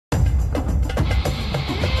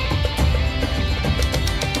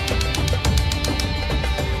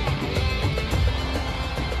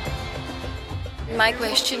My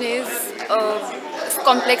question is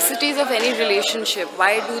complexities of any relationship.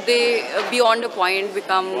 Why do they, beyond a point,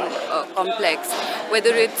 become complex?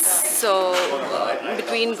 Whether it's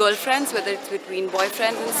between girlfriends, whether it's between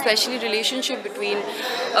boyfriends, and especially relationship between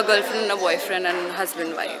a girlfriend and a boyfriend and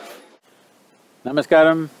husband-wife.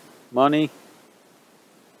 Namaskaram, Mouni.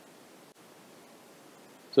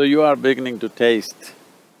 So you are beginning to taste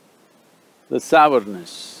the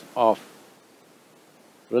sourness of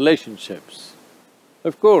relationships.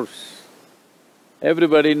 Of course,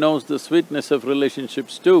 everybody knows the sweetness of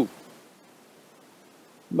relationships too,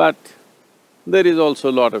 but there is also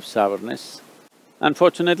a lot of sourness.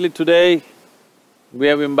 Unfortunately today, we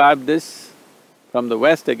have imbibed this from the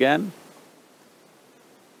West again,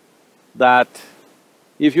 that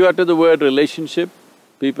if you utter the word relationship,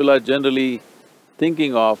 people are generally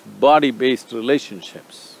thinking of body-based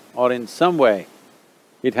relationships, or in some way,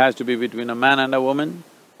 it has to be between a man and a woman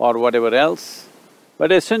or whatever else,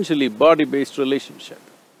 but essentially body-based relationship.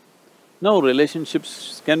 No,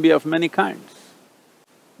 relationships can be of many kinds.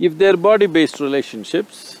 If they're body-based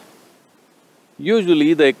relationships,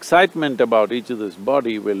 usually the excitement about each other's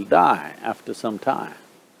body will die after some time.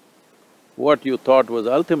 What you thought was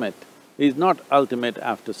ultimate is not ultimate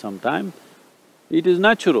after some time. It is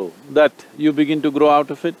natural that you begin to grow out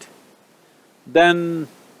of it. Then,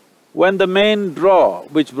 when the main draw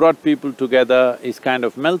which brought people together is kind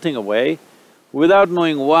of melting away, without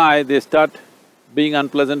knowing why, they start being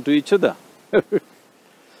unpleasant to each other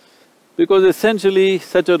because essentially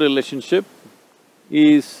such a relationship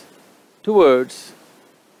is towards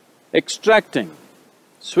extracting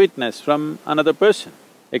sweetness from another person,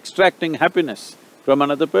 extracting happiness from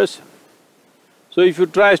another person. So if you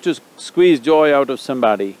try to squeeze joy out of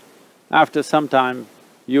somebody, after some time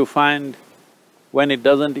you find when it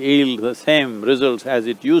doesn't yield the same results as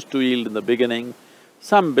it used to yield in the beginning,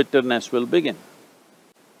 some bitterness will begin.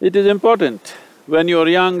 It is important, when you're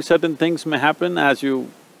young, certain things may happen as you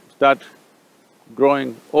start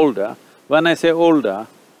growing older. When I say older,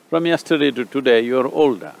 from yesterday to today, you're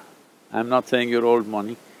older. I'm not saying you're old,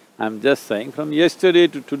 Mouni, I'm just saying from yesterday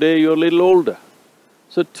to today, you're a little older.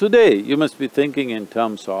 So today, you must be thinking in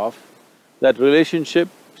terms of that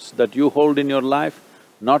relationships that you hold in your life,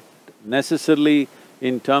 not necessarily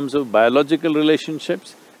in terms of biological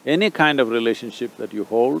relationships, any kind of relationship that you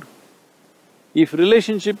hold. If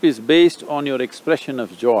relationship is based on your expression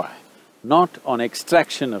of joy, not on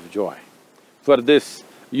extraction of joy, for this,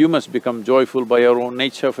 you must become joyful by your own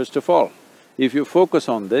nature first of all. If you focus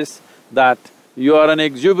on this, that you are an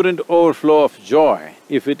exuberant overflow of joy,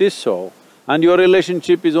 if it is so, and your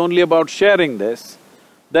relationship is only about sharing this,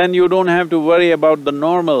 then you don't have to worry about the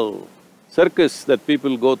normal circus that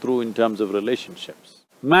people go through in terms of relationships.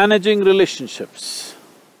 Managing relationships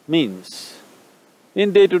means,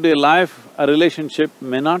 in day-to-day life, a relationship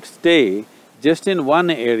may not stay just in one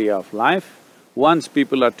area of life. Once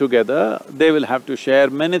people are together, they will have to share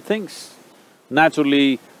many things.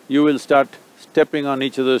 Naturally, you will start stepping on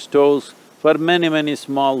each other's toes for many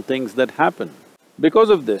small things that happen. Because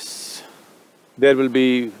of this, there will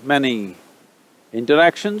be many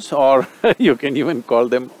interactions, or you can even call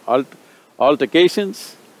them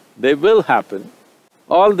altercations, they will happen.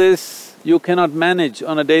 All this you cannot manage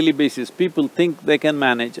on a daily basis. People think they can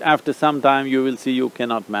manage, after some time you will see you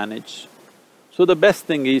cannot manage. So the best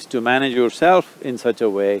thing is to manage yourself in such a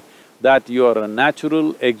way that you are a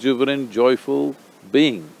natural, exuberant, joyful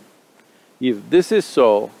being. If this is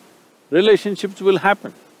so, relationships will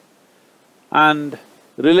happen. And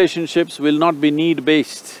relationships will not be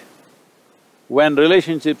need-based. When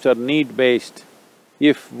relationships are need-based,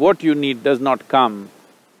 if what you need does not come,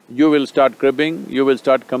 you will start cribbing, you will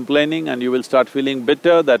start complaining, and you will start feeling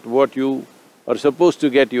bitter that what you are supposed to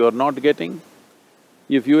get, you are not getting.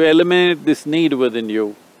 If you eliminate this need within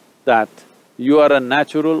you, that you are a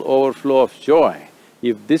natural overflow of joy,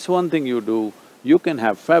 if this one thing you do, you can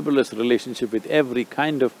have fabulous relationship with every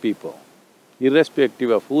kind of people, irrespective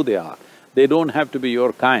of who they are. They don't have to be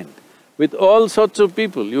your kind. With all sorts of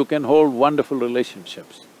people, you can hold wonderful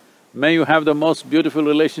relationships. May you have the most beautiful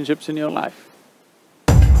relationships in your life.